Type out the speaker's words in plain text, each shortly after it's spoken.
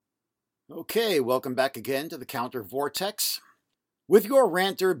Okay, welcome back again to the Counter Vortex with your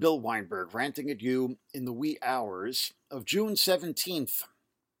ranter, Bill Weinberg, ranting at you in the wee hours of June 17th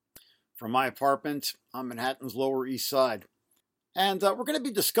from my apartment on Manhattan's Lower East Side. And we're going to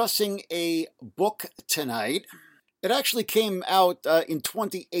be discussing a book tonight. It actually came out in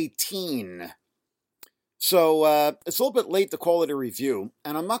 2018. So it's a little bit late to call it a review.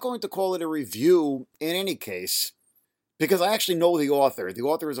 And I'm not going to call it a review in any case, because I actually know the author. The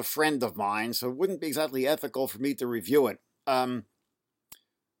author is a friend of mine, so it wouldn't be exactly ethical for me to review it. The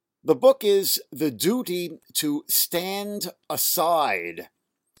book is The Duty to Stand Aside,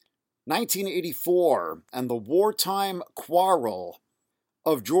 1984, and the Wartime Quarrel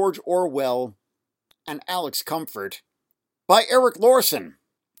of George Orwell and Alex Comfort, by Erik Larson,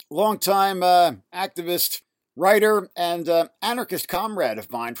 longtime activist, writer, and anarchist comrade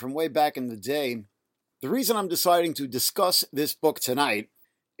of mine from way back in the day. The reason I'm deciding to discuss this book tonight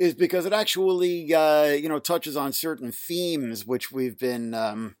is because it actually, touches on certain themes which we've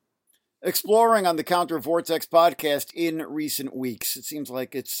been exploring on the Counter Vortex podcast in recent weeks. It seems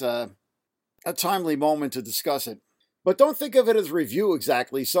like it's a timely moment to discuss it. But don't think of it as review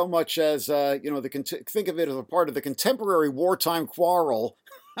exactly, so much as, think of it as a part of the contemporary wartime quarrel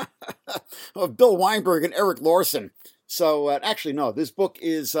of Bill Weinberg and Erik Larson. So, actually, no, this book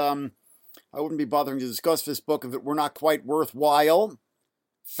is... I wouldn't be bothering to discuss this book if it were not quite worthwhile,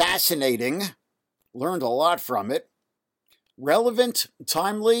 fascinating, learned a lot from it, relevant,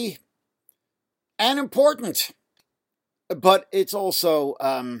 timely, and important. But it's also,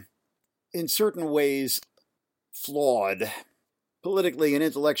 in certain ways, flawed, politically and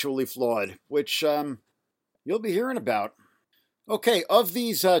intellectually flawed, which you'll be hearing about. Okay, of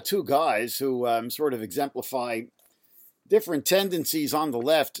these two guys who sort of exemplify different tendencies on the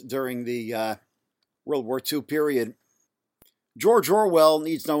left during the World War II period, George Orwell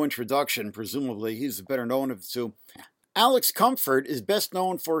needs no introduction, presumably. He's the better known of the two. Alex Comfort is best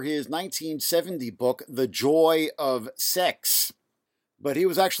known for his 1970 book, The Joy of Sex. But he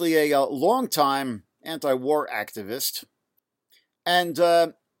was actually a longtime anti-war activist and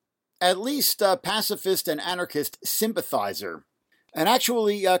at least a pacifist and anarchist sympathizer. And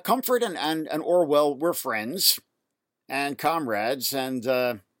actually, Comfort and Orwell were friends and comrades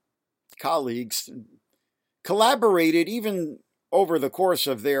and colleagues, collaborated even over the course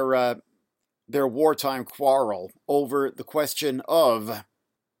of their wartime quarrel over the question of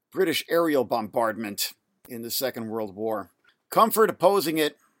British aerial bombardment in the Second World War. Comfort opposing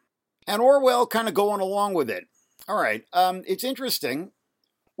it, and Orwell kind of going along with it. All right, it's interesting.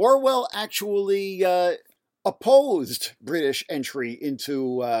 Orwell actually opposed British entry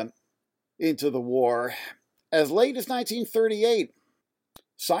into the war as late as 1938,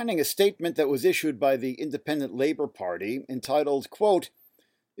 signing a statement that was issued by the Independent Labour Party entitled, quote,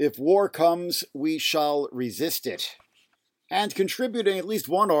 "If war comes, we shall resist it," and contributing at least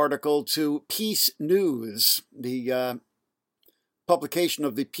one article to Peace News, the publication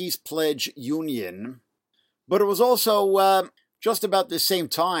of the Peace Pledge Union. But it was also just about the same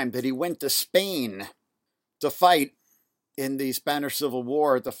time that he went to Spain to fight in the Spanish Civil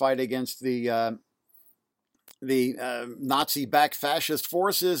War, to fight against the Nazi-backed fascist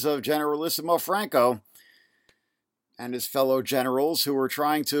forces of Generalissimo Franco and his fellow generals who were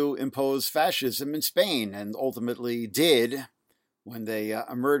trying to impose fascism in Spain, and ultimately did when they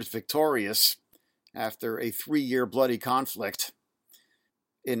emerged victorious after a 3-year bloody conflict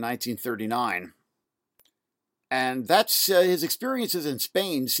in 1939. And that's his experiences in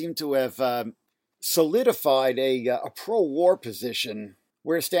Spain seem to have solidified a pro-war position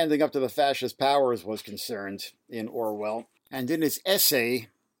where standing up to the fascist powers was concerned in Orwell. And in his essay,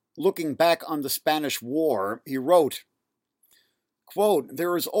 Looking Back on the Spanish War, he wrote, quote,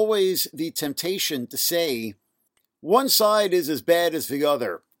 "There is always the temptation to say, one side is as bad as the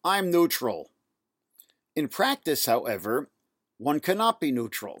other. I'm neutral. In practice, however, one cannot be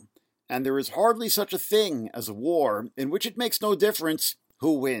neutral, and there is hardly such a thing as a war in which it makes no difference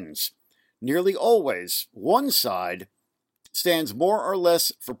who wins. Nearly always, one side stands more or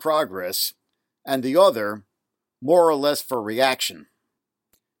less for progress, and the other more or less for reaction."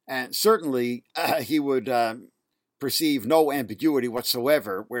 And certainly he would perceive no ambiguity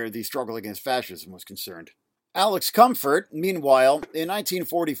whatsoever where the struggle against fascism was concerned. Alex Comfort, meanwhile, in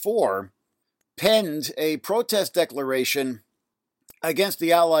 1944, penned a protest declaration against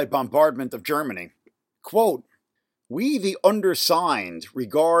the Allied bombardment of Germany. Quote, "We, the undersigned,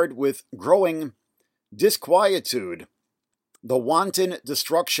 regard with growing disquietude the wanton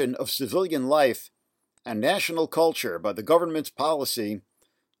destruction of civilian life and national culture by the government's policy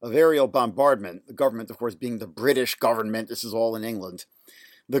of aerial bombardment," the government, of course, being the British government. This is all in England.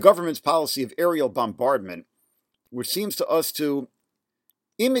 the government's policy of aerial bombardment, which seems to us to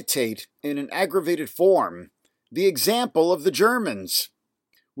imitate in an aggravated form the example of the Germans.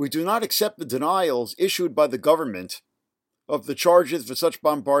 We do not accept the denials issued by the government of the charges for such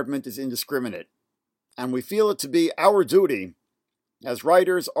bombardment as indiscriminate, and we feel it to be our duty as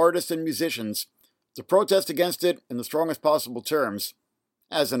writers, artists, and musicians to protest against it in the strongest possible terms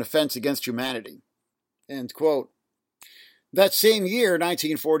as an offense against humanity." End quote. That same year,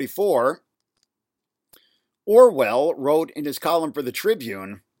 1944, Orwell wrote in his column for the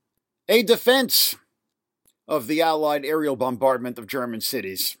Tribune a defense of the Allied aerial bombardment of German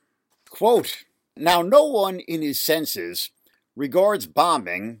cities. Quote, "Now no one in his senses regards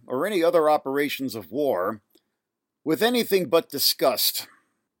bombing or any other operations of war with anything but disgust.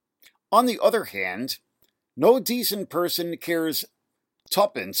 On the other hand, no decent person cares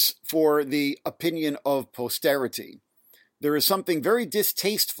tuppence for the opinion of posterity. There is something very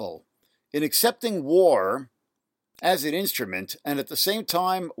distasteful in accepting war as an instrument and at the same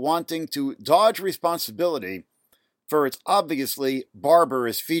time wanting to dodge responsibility for its obviously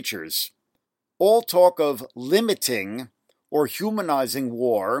barbarous features. All talk of limiting or humanizing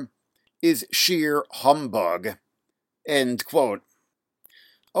war is sheer humbug." End quote.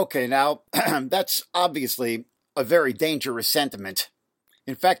 Okay, now, that's obviously a very dangerous sentiment.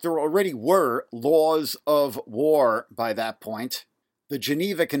 In fact, there already were laws of war by that point. The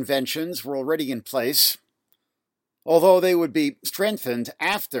Geneva Conventions were already in place, although they would be strengthened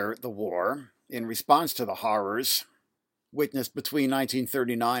after the war in response to the horrors witnessed between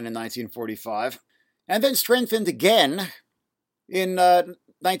 1939 and 1945, and then strengthened again in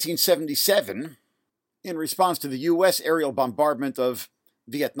 1977 in response to the U.S. aerial bombardment of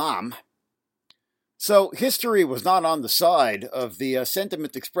Vietnam. So history was not on the side of the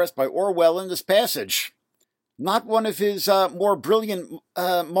sentiment expressed by Orwell in this passage. Not one of his more brilliant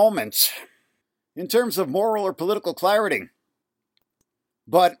moments in terms of moral or political clarity.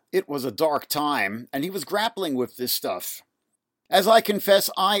 But it was a dark time, and he was grappling with this stuff, as I confess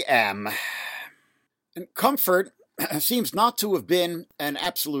I am. And Comfort seems not to have been an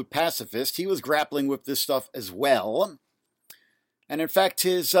absolute pacifist. He was grappling with this stuff as well. And in fact,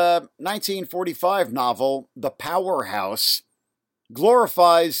 his 1945 novel, The Powerhouse,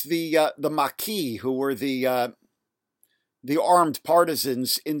 glorifies the Maquis, who were the armed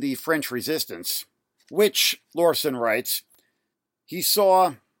partisans in the French resistance, which, Lorson writes, he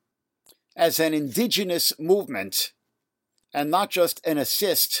saw as an indigenous movement and not just an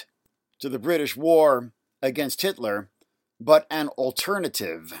assist to the British war against Hitler, but an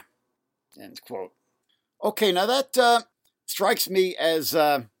alternative. End quote. Okay, now that strikes me as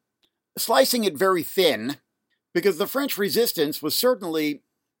slicing it very thin, because the French resistance was certainly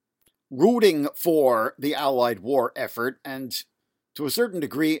rooting for the Allied war effort and, to a certain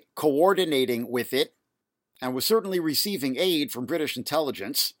degree, coordinating with it, and was certainly receiving aid from British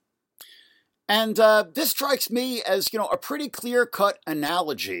intelligence. And this strikes me as, a pretty clear-cut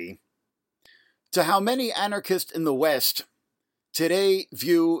analogy to how many anarchists in the West today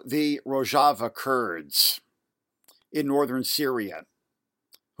view the Rojava Kurds in northern Syria,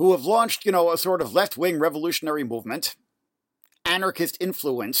 who have launched, a sort of left-wing revolutionary movement,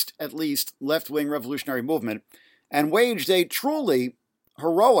 anarchist-influenced, at least, left-wing revolutionary movement, and waged a truly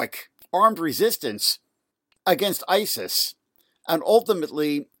heroic armed resistance against ISIS, and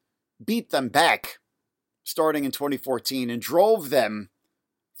ultimately beat them back, starting in 2014, and drove them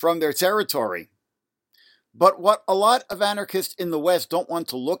from their territory. But what a lot of anarchists in the West don't want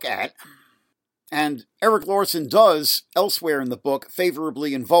to look at, and Erik Larson does, elsewhere in the book,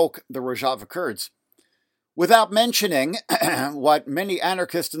 favorably invoke the Rojava Kurds, without mentioning what many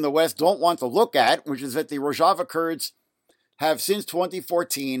anarchists in the West don't want to look at, which is that the Rojava Kurds have, since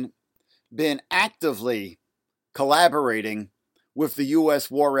 2014, been actively collaborating with the U.S.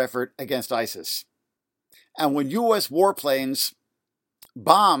 war effort against ISIS. And when U.S. warplanes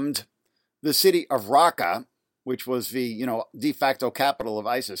bombed the city of Raqqa, which was the, de facto capital of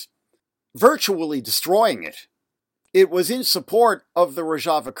ISIS, virtually destroying it, it was in support of the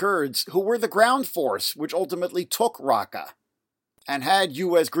Rojava Kurds, who were the ground force which ultimately took Raqqa and had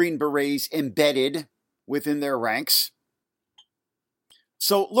U.S. Green Berets embedded within their ranks.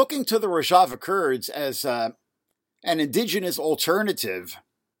 So looking to the Rojava Kurds as an indigenous alternative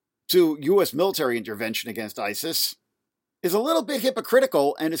to U.S. military intervention against ISIS is a little bit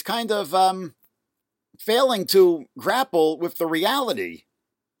hypocritical and is kind of failing to grapple with the reality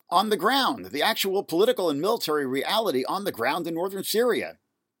on the ground, the actual political and military reality on the ground in northern Syria.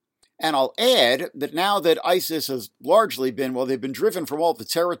 And I'll add that now that ISIS has largely been, they've been driven from all the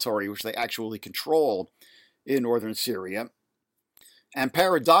territory which they actually control in northern Syria, And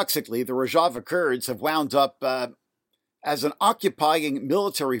paradoxically, the Rojava Kurds have wound up as an occupying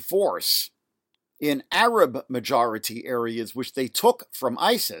military force in Arab-majority areas which they took from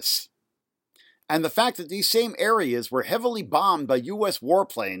ISIS. And the fact that these same areas were heavily bombed by U.S.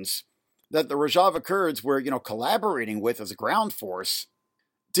 warplanes that the Rojava Kurds were, collaborating with as a ground force,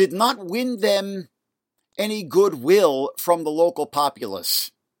 did not win them any goodwill from the local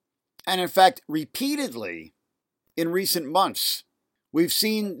populace. And in fact, repeatedly in recent months, we've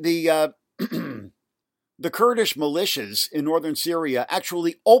seen the the Kurdish militias in northern Syria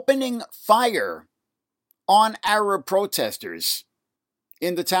actually opening fire on Arab protesters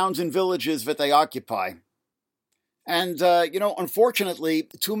in the towns and villages that they occupy. And, unfortunately,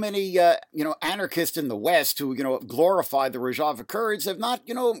 too many, anarchists in the West who, glorify the Rojava Kurds have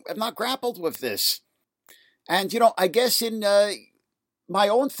not grappled with this. And, I guess in my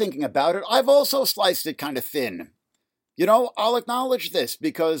own thinking about it, I've also sliced it kind of thin. I'll acknowledge this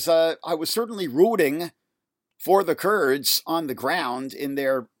because I was certainly rooting for the Kurds on the ground in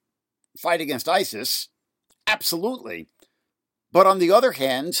their fight against ISIS. Absolutely. But on the other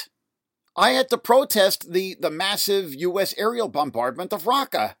hand, I had to protest the massive U.S. aerial bombardment of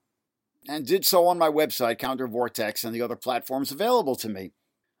Raqqa, and did so on my website, Countervortex, and the other platforms available to me.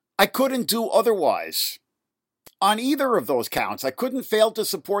 I couldn't do otherwise. On either of those counts, I couldn't fail to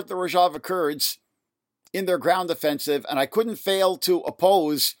support the Rojava Kurds in their ground offensive, and I couldn't fail to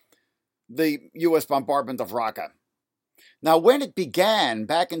oppose the U.S. bombardment of Raqqa. Now, when it began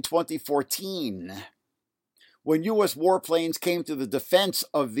back in 2014, when U.S. warplanes came to the defense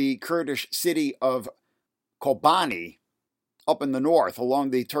of the Kurdish city of Kobani, up in the north along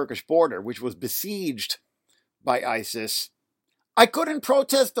the Turkish border, which was besieged by ISIS, I couldn't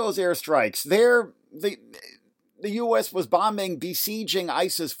protest those airstrikes. The U.S. was bombing, besieging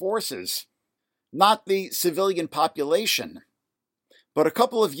ISIS forces, not the civilian population. But a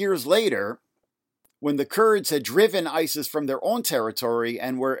couple of years later, when the Kurds had driven ISIS from their own territory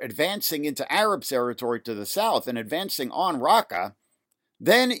and were advancing into Arab territory to the south and advancing on Raqqa,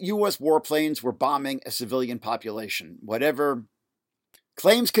 then U.S. warplanes were bombing a civilian population. Whatever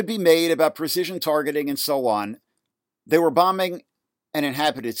claims could be made about precision targeting and so on, they were bombing an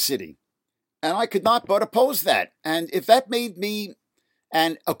inhabited city. And I could not but oppose that. And if that made me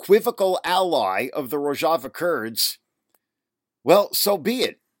an equivocal ally of the Rojava Kurds, well, so be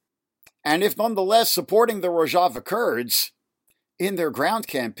it. And if nonetheless supporting the Rojava Kurds in their ground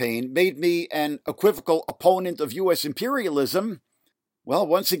campaign made me an equivocal opponent of U.S. imperialism, well,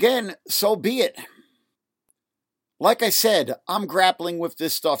 once again, so be it. Like I said, I'm grappling with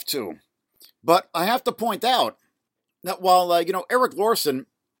this stuff too. But I have to point out that while, Erik Larson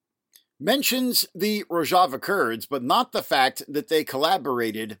mentions the Rojava Kurds, but not the fact that they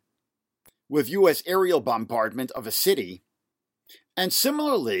collaborated with U.S. aerial bombardment of a city, and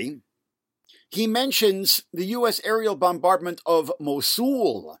similarly, he mentions the U.S. aerial bombardment of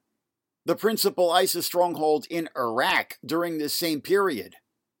Mosul, the principal ISIS stronghold in Iraq during this same period,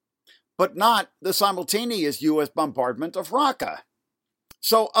 but not the simultaneous U.S. bombardment of Raqqa.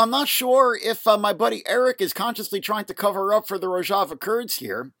 So I'm not sure if my buddy Eric is consciously trying to cover up for the Rojava Kurds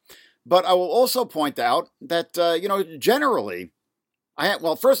here, but I will also point out that, generally,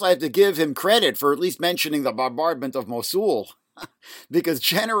 first I have to give him credit for at least mentioning the bombardment of Mosul, because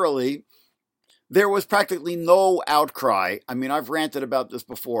generally, there was practically no outcry. I mean, I've ranted about this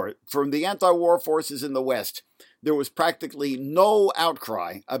before. From the anti-war forces in the West, there was practically no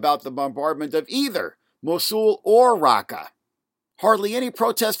outcry about the bombardment of either Mosul or Raqqa. Hardly any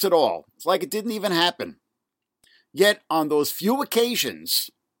protests at all. It's like it didn't even happen. Yet, on those few occasions,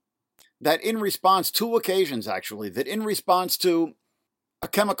 that in response to a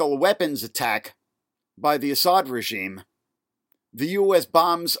chemical weapons attack by the Assad regime, the U.S.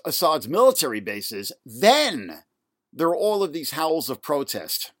 bombs Assad's military bases, then there are all of these howls of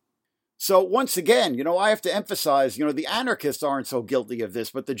protest. So once again, I have to emphasize, the anarchists aren't so guilty of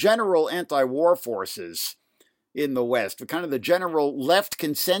this, but the general anti-war forces in the West, the general left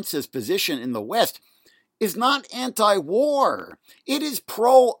consensus position in the West, is not anti-war. It is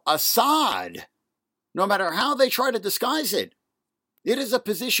pro-Assad, no matter how they try to disguise it. It is a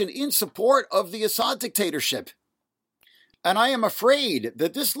position in support of the Assad dictatorship. And I am afraid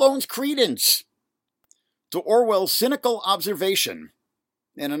that this loans credence to Orwell's cynical observation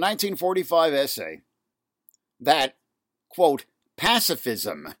in a 1945 essay that, quote,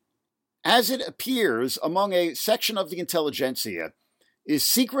 pacifism, as it appears among a section of the intelligentsia, is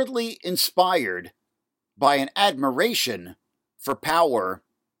secretly inspired by an admiration for power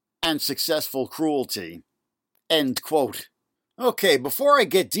and successful cruelty, end quote. Okay, before I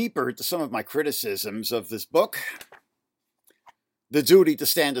get deeper into some of my criticisms of this book, The Duty to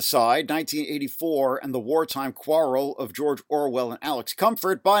Stand Aside, 1984, and The Wartime Quarrel of George Orwell and Alex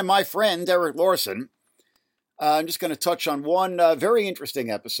Comfort by my friend Erik Larson. I'm just going to touch on one very interesting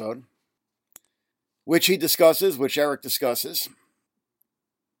episode, which Erik discusses,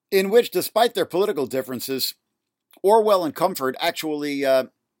 in which, despite their political differences, Orwell and Comfort actually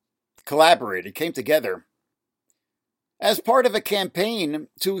collaborated, came together, as part of a campaign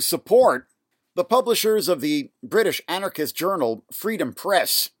to support the publishers of the British anarchist journal Freedom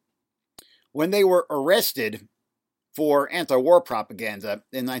Press when they were arrested for anti-war propaganda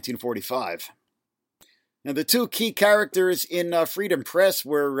in 1945. Now, the two key characters in Freedom Press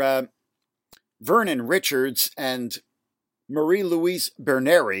were Vernon Richards and Marie-Louise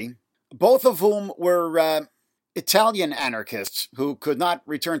Berneri, both of whom were Italian anarchists who could not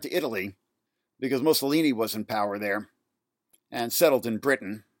return to Italy because Mussolini was in power there and settled in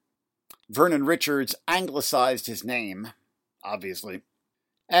Britain. Vernon Richards anglicized his name, obviously.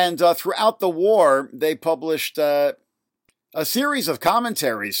 And throughout the war, they published a series of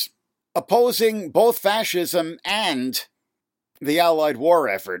commentaries opposing both fascism and the Allied war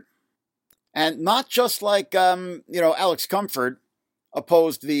effort. And not just like, Alex Comfort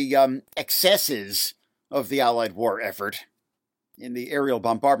opposed the excesses of the Allied war effort in the aerial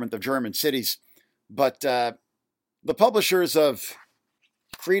bombardment of German cities, but the publishers of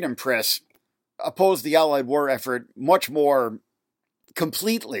Freedom Press opposed the Allied war effort much more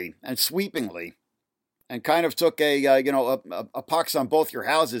completely and sweepingly, and kind of took a pox on both your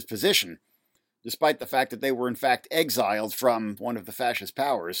houses position, despite the fact that they were in fact exiled from one of the fascist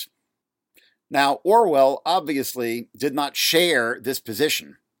powers. Now, Orwell obviously did not share this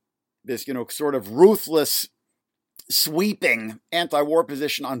position, this, sort of ruthless, sweeping anti-war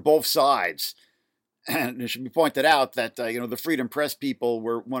position on both sides. And it should be pointed out that, the Freedom Press people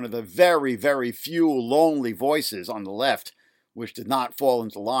were one of the very, very few lonely voices on the left which did not fall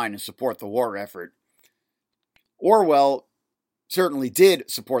into line and support the war effort. Orwell certainly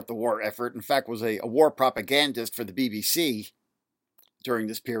did support the war effort, in fact was a war propagandist for the BBC during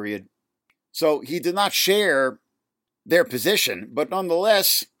this period. So he did not share their position, but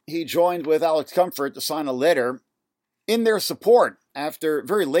nonetheless, he joined with Alex Comfort to sign a letter in their support. After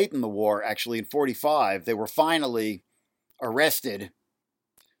very late in the war, actually in 1945, they were finally arrested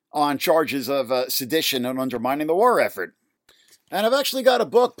on charges of sedition and undermining the war effort. And I've actually got a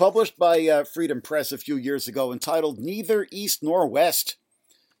book published by Freedom Press a few years ago entitled Neither East Nor West,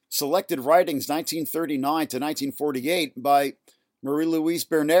 Selected Writings 1939 to 1948 by Marie-Louise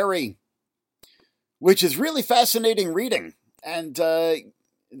Berneri, which is really fascinating reading. And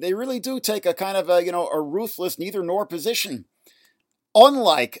they really do take a kind of a ruthless neither nor position.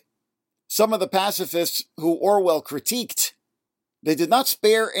 Unlike some of the pacifists who Orwell critiqued, they did not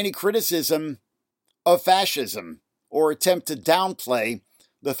spare any criticism of fascism or attempt to downplay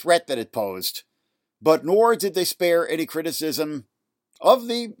the threat that it posed, but nor did they spare any criticism of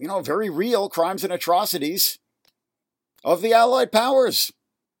the, very real crimes and atrocities of the Allied powers,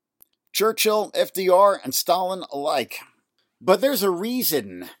 Churchill, FDR, and Stalin alike. But there's a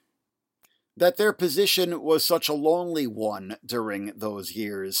reason that their position was such a lonely one during those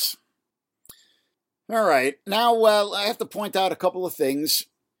years. All right, now I have to point out a couple of things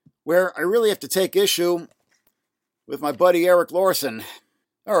where I really have to take issue with my buddy Erik Larson.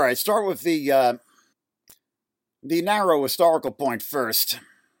 All right, start with the narrow historical point first.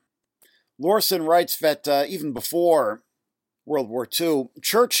 Larson writes that even before World War II,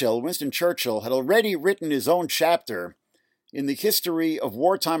 Winston Churchill, had already written his own chapter in the history of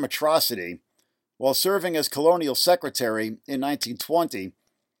wartime atrocity while serving as colonial secretary in 1920,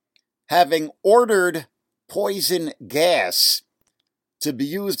 having ordered poison gas to be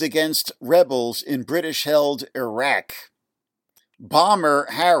used against rebels in British-held Iraq. Bomber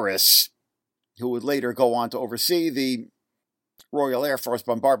Harris, who would later go on to oversee the Royal Air Force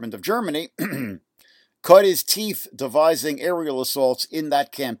bombardment of Germany, cut his teeth devising aerial assaults in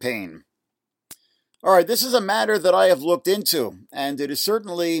that campaign. All right, this is a matter that I have looked into, and it is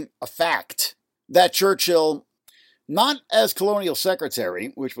certainly a fact that Churchill, not as colonial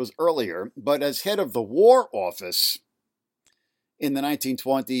secretary, which was earlier, but as head of the War Office in the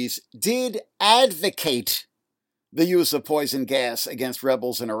 1920s, did advocate the use of poison gas against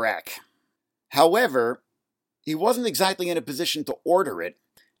rebels in Iraq. However, he wasn't exactly in a position to order it,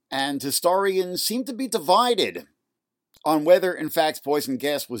 and historians seem to be divided on whether, in fact, poison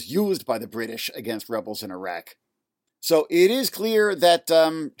gas was used by the British against rebels in Iraq. So it is clear that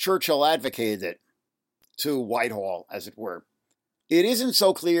Churchill advocated it to Whitehall, as it were. It isn't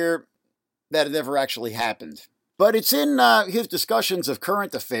so clear that it ever actually happened. But it's in his discussions of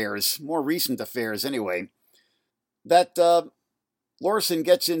current affairs, more recent affairs anyway, that Lorson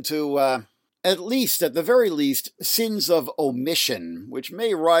gets into, at the very least, sins of omission, which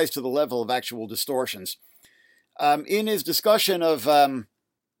may rise to the level of actual distortions. In his discussion of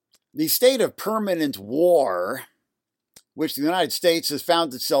the state of permanent war, which the United States has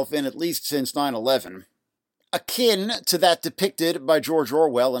found itself in at least since 9/11, akin to that depicted by George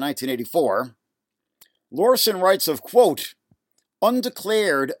Orwell in 1984, Lorson writes of, quote,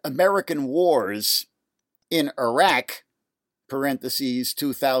 undeclared American wars in Iraq, parentheses,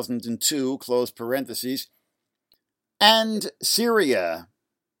 2002, close parentheses, and Syria,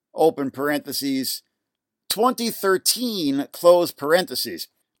 open parentheses, 2013, close parentheses.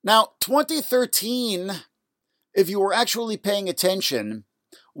 Now, 2013, if you were actually paying attention,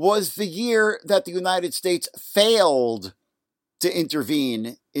 was the year that the United States failed to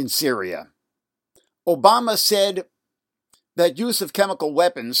intervene in Syria. Obama said that use of chemical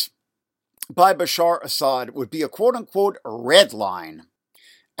weapons by Bashar Assad would be a quote-unquote red line.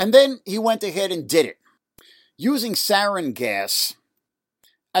 And then he went ahead and did it, using sarin gas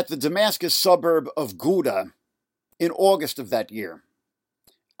at the Damascus suburb of Ghouta in August of that year.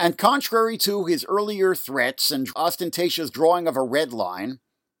 And contrary to his earlier threats and ostentatious drawing of a red line,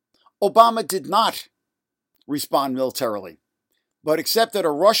 Obama did not respond militarily, but accepted a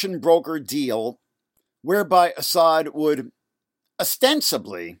Russian brokered deal whereby Assad would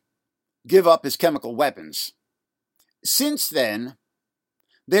ostensibly give up his chemical weapons. Since then,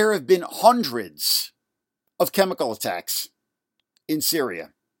 there have been hundreds of chemical attacks in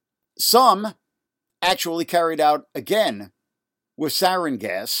Syria. Some actually carried out again with sarin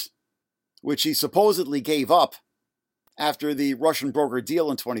gas, which he supposedly gave up after the Russian broker deal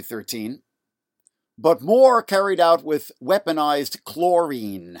in 2013, but more carried out with weaponized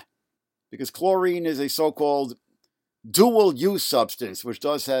chlorine, because chlorine is a so-called dual-use substance, which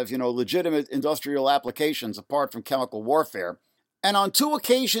does have, legitimate industrial applications apart from chemical warfare. And on 2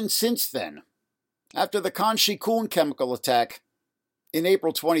 occasions since then, after the Khan Shaykhun chemical attack in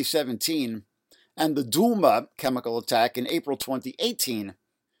April 2017 and the Douma chemical attack in April 2018,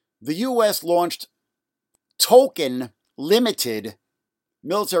 the U.S. launched token limited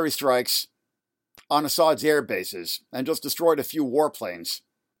military strikes on Assad's air bases and just destroyed a few warplanes.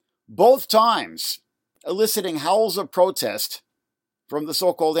 Both times eliciting howls of protest from the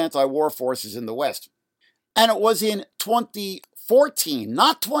so-called anti-war forces in the West. And it was in 2014,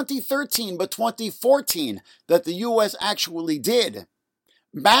 not 2013, but 2014, that the U.S. actually did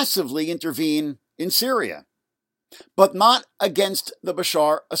massively intervene in Syria, but not against the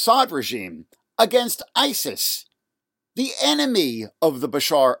Bashar Assad regime, against ISIS, the enemy of the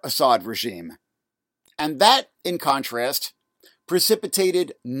Bashar Assad regime. And that, in contrast,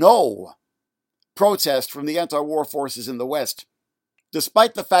 precipitated no protest from the anti-war forces in the West,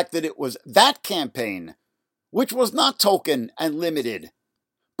 despite the fact that it was that campaign, which was not token and limited,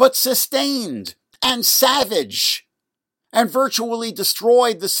 but sustained and savage, and virtually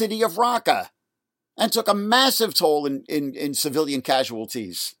destroyed the city of Raqqa, and took a massive toll in civilian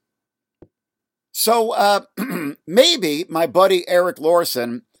casualties. So maybe my buddy Eric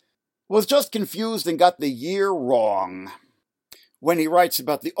Lorson was just confused and got the year wrong when he writes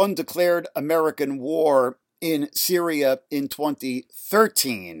about the undeclared American war in Syria in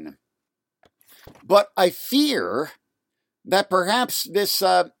 2013. But I fear that perhaps this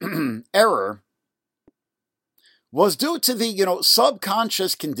error was due to the,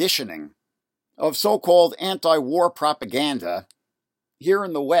 subconscious conditioning of so-called anti-war propaganda here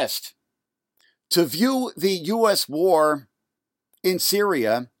in the West to view the U.S. war in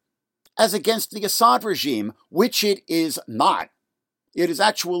Syria as against the Assad regime, which it is not. It is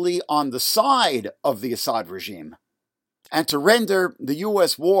actually on the side of the Assad regime. And to render the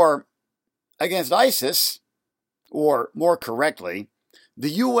U.S. war against ISIS, or more correctly, the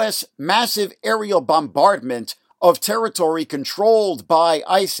U.S. massive aerial bombardment of territory controlled by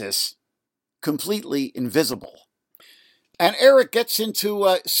ISIS, completely invisible. And Eric gets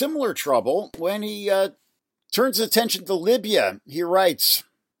into similar trouble when he turns his attention to Libya. He writes,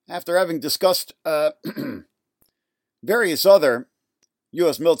 after having discussed various other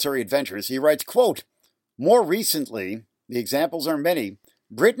U.S. military adventures, he writes, quote, more recently, the examples are many,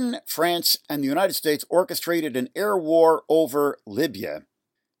 Britain, France, and the United States orchestrated an air war over Libya,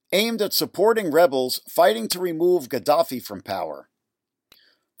 aimed at supporting rebels fighting to remove Gaddafi from power.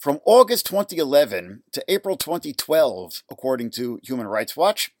 From August 2011 to April 2012, according to Human Rights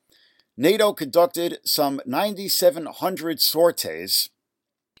Watch, NATO conducted some 9,700 sorties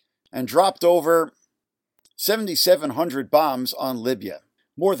and dropped over 7,700 bombs on Libya.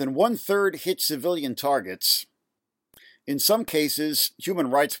 More than one-third hit civilian targets. In some cases, Human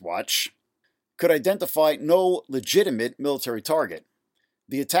Rights Watch could identify no legitimate military target.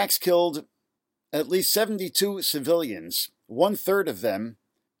 The attacks killed at least 72 civilians, 1/3 of them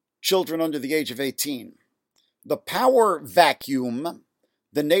children under the age of 18. The power vacuum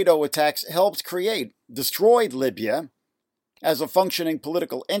the NATO attacks helped create destroyed Libya as a functioning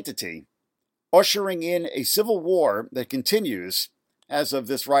political entity, ushering in a civil war that continues as of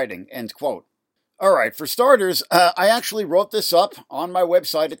this writing, end quote. All right, for starters, I actually wrote this up on my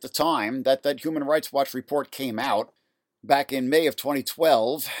website at the time that Human Rights Watch report came out back in May of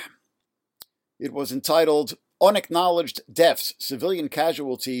 2012. It was entitled Unacknowledged Deaths, Civilian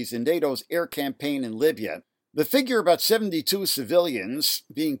Casualties in NATO's Air Campaign in Libya. The figure about 72 civilians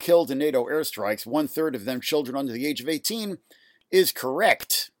being killed in NATO airstrikes, 1/3 of them children under the age of 18, is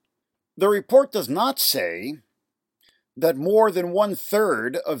correct. The report does not say that more than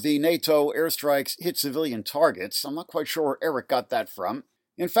 1/3 of the NATO airstrikes hit civilian targets. I'm not quite sure where Eric got that from.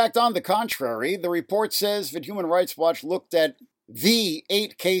 In fact, on the contrary, the report says that Human Rights Watch looked at the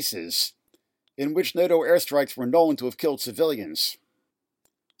 8 cases in which NATO airstrikes were known to have killed civilians.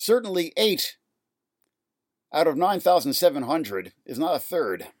 Certainly 8 out of 9,700 is not a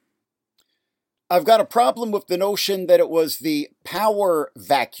third. I've got a problem with the notion that it was the power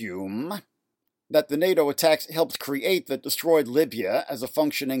vacuum that the NATO attacks helped create that destroyed Libya as a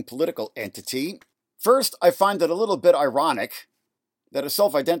functioning political entity. First, I find it a little bit ironic that a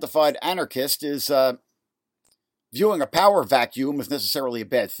self-identified anarchist is viewing a power vacuum as necessarily a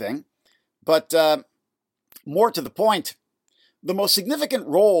bad thing. But more to the point, the most significant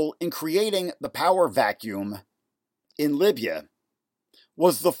role in creating the power vacuum in Libya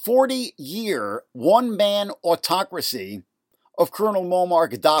was the 40-year one-man autocracy of Colonel Muammar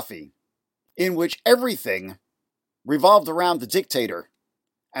Gaddafi, in which everything revolved around the dictator,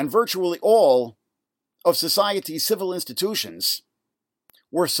 and virtually all of society's civil institutions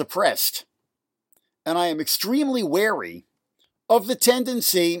were suppressed. And I am extremely wary of the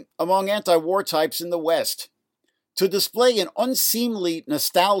tendency among anti-war types in the West to display an unseemly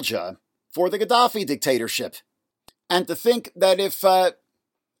nostalgia for the Gaddafi dictatorship, and to think that if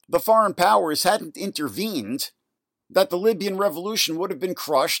the foreign powers hadn't intervened, that the Libyan revolution would have been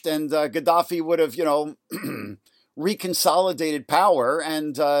crushed and Gaddafi would have, reconsolidated power,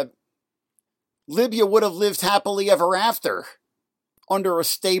 and Libya would have lived happily ever after under a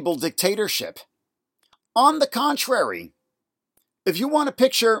stable dictatorship. On the contrary, if you want a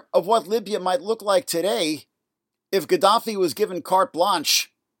picture of what Libya might look like today, if Gaddafi was given carte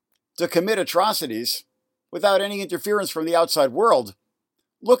blanche to commit atrocities without any interference from the outside world,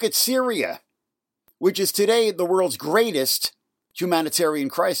 look at Syria, which is today the world's greatest humanitarian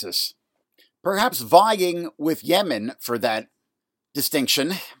crisis, perhaps vying with Yemen for that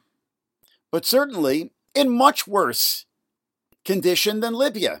distinction, but certainly in much worse condition than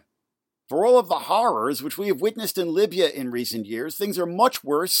Libya. For all of the horrors which we have witnessed in Libya in recent years, things are much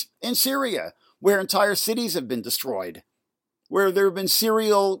worse in Syria, where entire cities have been destroyed, where there have been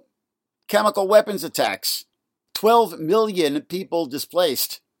serial chemical weapons attacks, 12 million people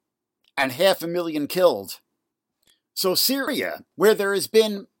displaced, and 500,000 killed. So Syria, where there has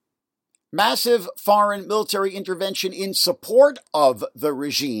been massive foreign military intervention in support of the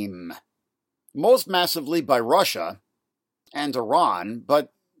regime, most massively by Russia and Iran,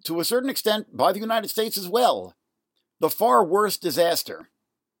 but to a certain extent by the United States as well. The far worse disaster,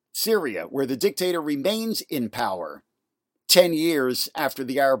 Syria, where the dictator remains in power 10 years after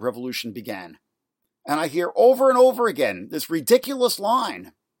the Arab Revolution began. And I hear over and over again this ridiculous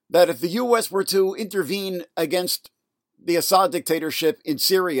line that if the U.S. were to intervene against the Assad dictatorship in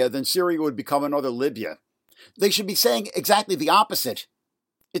Syria, then Syria would become another Libya. They should be saying exactly the opposite.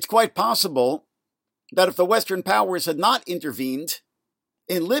 It's quite possible that if the Western powers had not intervened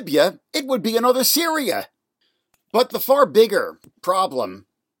in Libya, it would be another Syria. But the far bigger problem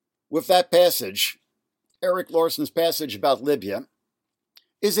with that passage, Erik Larson's passage about Libya,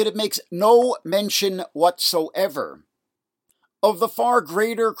 is that it makes no mention whatsoever of the far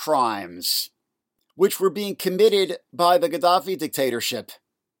greater crimes which were being committed by the Gaddafi dictatorship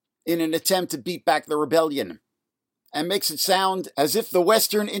in an attempt to beat back the rebellion, and makes it sound as if the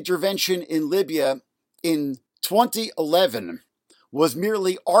Western intervention in Libya in 2011 was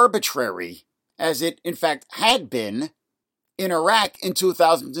merely arbitrary, as it in fact had been in Iraq in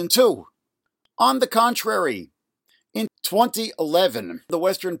 2002. On the contrary, in 2011, the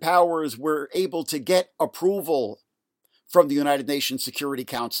Western powers were able to get approval from the United Nations Security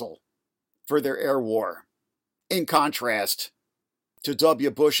Council for their air war, in contrast to W.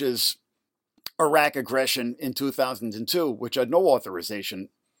 Bush's Iraq aggression in 2002, which had no authorization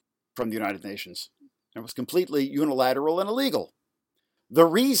from the United Nations. It was completely unilateral and illegal. The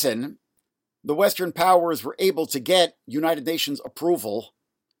reason the Western powers were able to get United Nations approval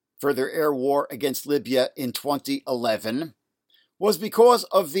for their air war against Libya in 2011 was because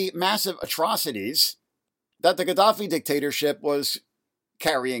of the massive atrocities that the Gaddafi dictatorship was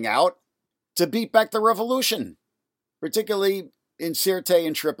carrying out to beat back the revolution, particularly in Sirte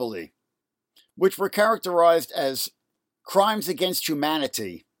and Tripoli, which were characterized as crimes against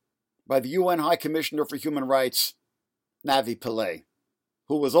humanity by the UN High Commissioner for Human Rights, Navi Pillay,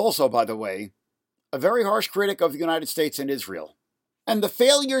 who was also, by the way, a very harsh critic of the United States and Israel. And the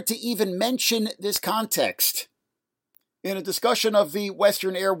failure to even mention this context in a discussion of the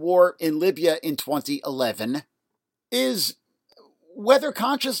Western Air War in Libya in 2011 is, whether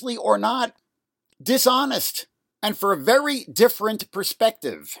consciously or not, dishonest, and for a very different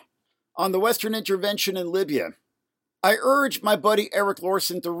perspective on the Western intervention in Libya. I urge my buddy Erik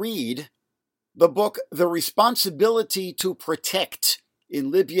Larson to read the book The Responsibility to Protect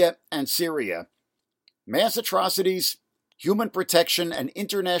in Libya and Syria: Mass Atrocities, Human Protection, and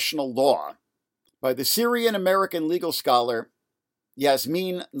International Law by the Syrian-American legal scholar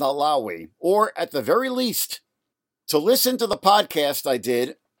Yasmin Nalawi, or at the very least, to listen to the podcast I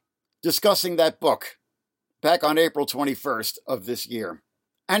did discussing that book back on April 21st of this year,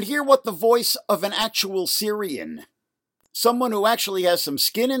 and hear what the voice of an actual Syrian, someone who actually has some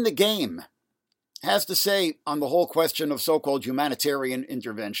skin in the game, has to say on the whole question of so-called humanitarian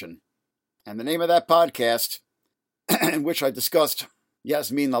intervention. And the name of that podcast, in which I discussed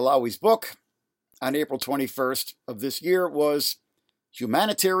Yasmin Nalawi's book on April 21st of this year, was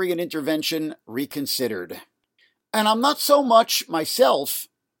Humanitarian Intervention Reconsidered. And I'm not so much myself,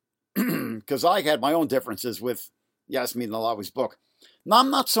 because I had my own differences with Yasmin Nalawi's book. Now, I'm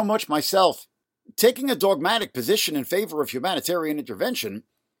not so much myself taking a dogmatic position in favor of humanitarian intervention,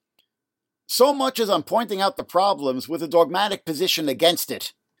 so much as I'm pointing out the problems with a dogmatic position against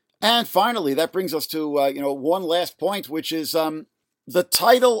it. And finally, that brings us to one last point, which is the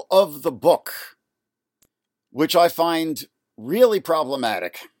title of the book, which I find really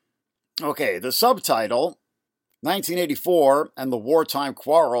problematic. Okay, the subtitle, 1984 and the Wartime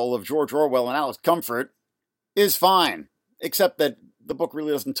Quarrel of George Orwell and Alex Comfort, is fine, except that the book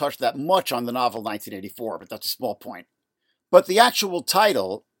really doesn't touch that much on the novel 1984, but that's a small point. But the actual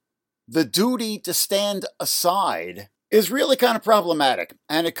title, The Duty to Stand Aside, is really kind of problematic,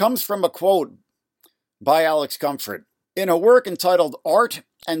 and it comes from a quote by Alex Comfort in a work entitled Art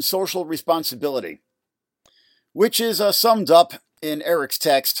and Social Responsibility, which is summed up in Eric's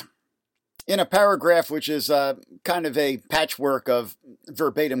text in a paragraph which is kind of a patchwork of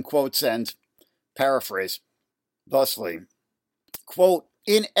verbatim quotes and paraphrase. Thusly, quote,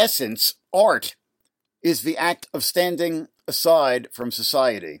 "In essence, art is the act of standing aside from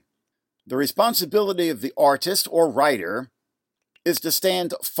society. The responsibility of the artist or writer is to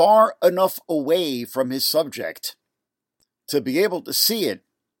stand far enough away from his subject to be able to see it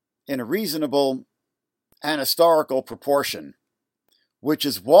in a reasonable and historical proportion, which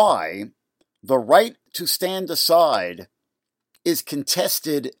is why the right to stand aside is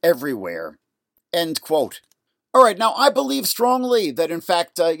contested everywhere." End quote. All right, now I believe strongly that, in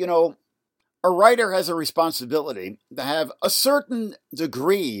fact, a writer has a responsibility to have a certain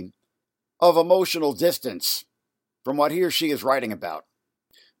degree of emotional distance from what he or she is writing about.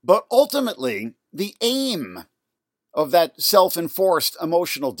 But ultimately, the aim of that self-enforced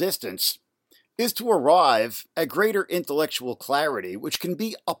emotional distance is to arrive at greater intellectual clarity, which can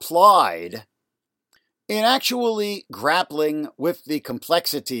be applied in actually grappling with the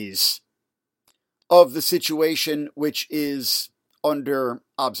complexities of the situation which is under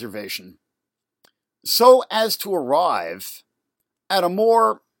observation, so as to arrive at a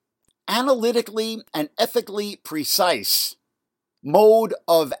more analytically and ethically precise mode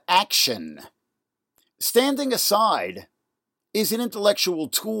of action. Standing aside is an intellectual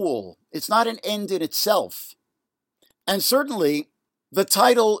tool. It's not an end in itself. And certainly, the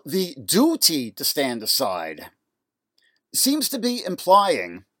title, The Duty to Stand Aside, seems to be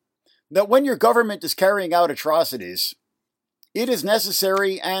implying that when your government is carrying out atrocities, it is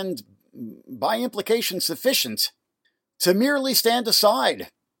necessary and, by implication, sufficient to merely stand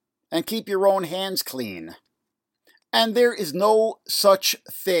aside and keep your own hands clean. And there is no such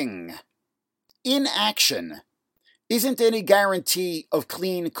thing. Inaction isn't any guarantee of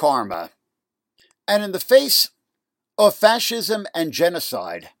clean karma. And in the face of fascism and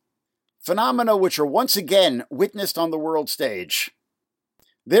genocide, phenomena which are once again witnessed on the world stage,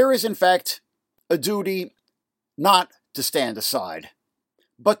 there is in fact a duty not to stand aside,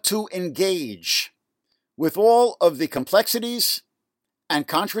 but to engage with all of the complexities and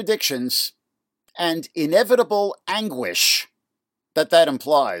contradictions and inevitable anguish that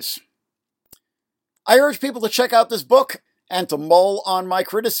implies. I urge people to check out this book and to mull on my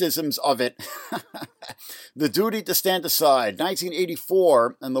criticisms of it. The Duty to Stand Aside,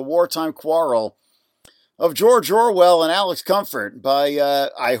 1984, and the Wartime Quarrel of George Orwell and Alex Comfort by,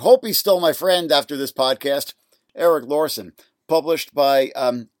 I hope he's still my friend after this podcast, Erik Larson, published by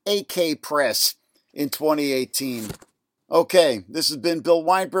AK Press in 2018. Okay, this has been Bill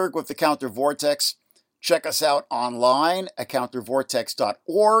Weinberg with the Counter Vortex. Check us out online at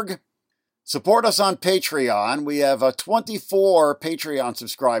countervortex.org. Support us on Patreon. We have 24 Patreon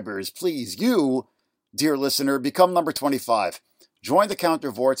subscribers. Please, you, dear listener, become number 25. Join the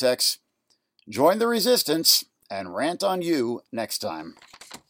Counter Vortex, join the resistance, and rant on you next time.